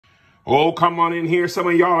Oh, come on in here. Some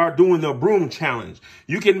of y'all are doing the broom challenge.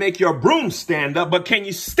 You can make your broom stand up, but can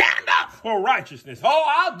you stand up for righteousness? Oh,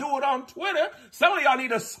 I'll do it on Twitter. Some of y'all need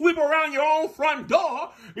to sweep around your own front door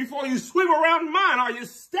before you sweep around mine. Are you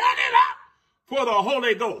standing up for the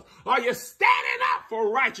Holy Ghost? Are you standing up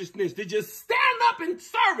for righteousness? Did you stand up in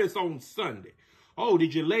service on Sunday? Oh,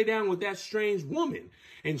 did you lay down with that strange woman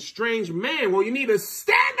and strange man? Well, you need to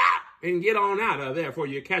stand up and get on out of there before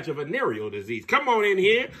you catch a venereal disease. Come on in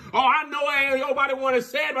here. Oh, I know ain't nobody want to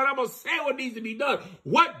say it, but I'm going to say what needs to be done.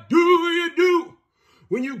 What do you do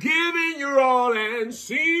when you give in your all and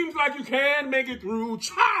seems like you can't make it through?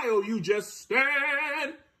 Child, you just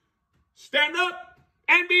stand up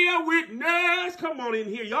and be a witness. Come on in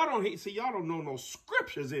here. Y'all don't know no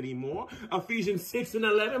scriptures anymore. Ephesians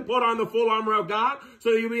 6:11, put on the full armor of God so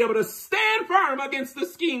you'll be able to stand firm against the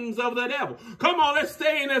schemes of the devil. Come on, let's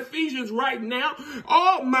stay in Ephesians right now.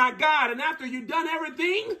 Oh my God. And after you've done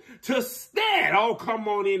everything to stand, oh, come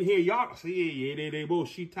on in here. Y'all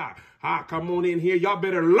come on in here. Y'all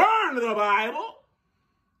better learn the Bible.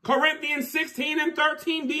 Corinthians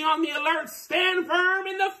 16:13, be on the alert, stand firm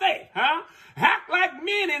in the faith, act like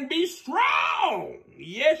men and be strong.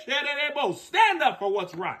 Yes, stand up for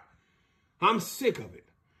what's right. I'm sick of it.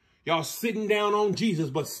 Y'all sitting down on Jesus,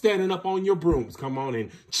 but standing up on your brooms. Come on and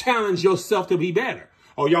challenge yourself to be better.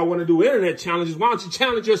 Oh, y'all want to do internet challenges? Why don't you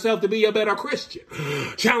challenge yourself to be a better Christian?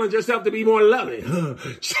 Challenge yourself to be more loving.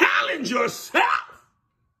 Challenge yourself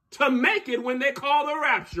to make it when they call the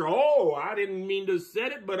rapture. Oh, I didn't mean to say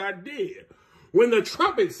it, but I did. When the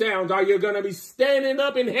trumpet sounds, are you going to be standing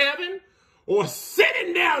up in heaven or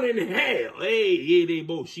sitting down in hell? Hey,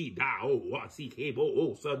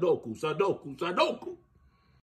 Sadoku.